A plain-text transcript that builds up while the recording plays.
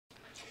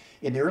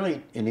In the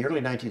early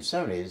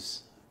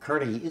 1970s,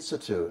 Carnegie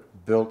Institute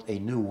built a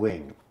new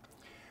wing,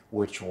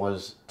 which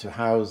was to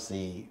house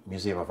the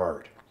Museum of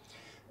Art.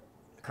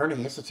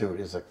 Carnegie Institute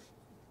is a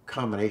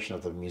combination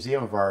of the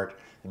Museum of Art,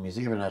 the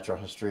Museum of Natural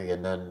History,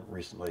 and then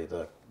recently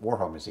the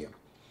Warhol Museum.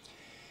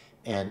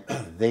 And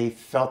they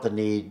felt the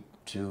need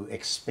to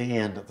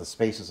expand the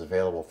spaces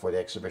available for the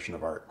exhibition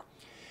of art.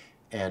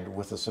 And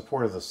with the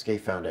support of the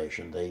Scaife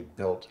Foundation, they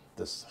built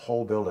this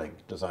whole building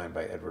designed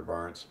by Edward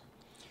Barnes.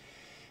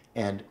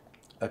 And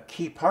a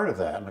key part of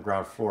that on the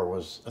ground floor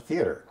was a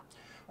theater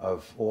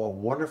of a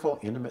wonderful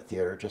intimate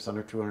theater, just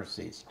under 200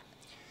 seats,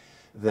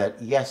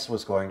 that yes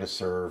was going to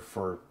serve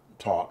for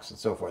talks and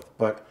so forth,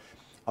 but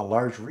a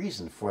large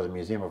reason for the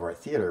Museum of Art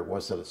Theater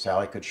was so that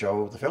Sally could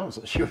show the films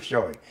that she was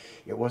showing.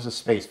 It was a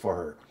space for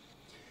her.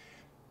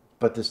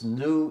 But this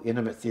new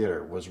intimate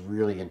theater was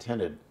really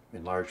intended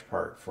in large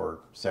part for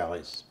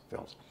Sally's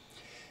films.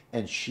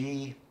 And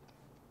she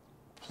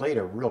played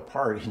a real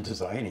part in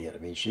designing it. I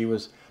mean,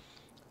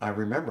 I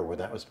remember when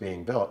that was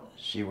being built,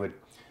 she would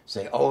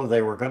say, oh,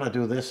 they were going to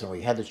do this and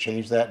we had to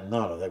change that.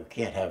 No, we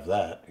can't have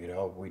that.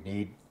 We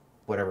need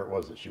whatever it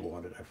was that she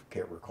wanted. I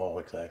can't recall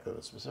exactly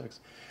the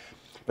specifics.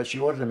 But she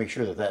wanted to make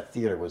sure that that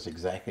theater was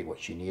exactly what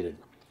she needed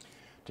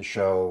to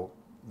show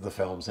the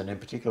films, and in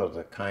particular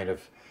the kind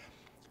of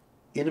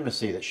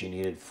intimacy that she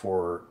needed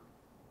for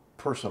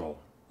personal,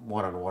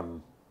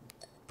 one-on-one,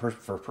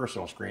 for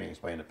personal screenings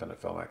by independent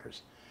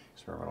filmmakers,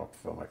 experimental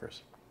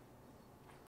filmmakers.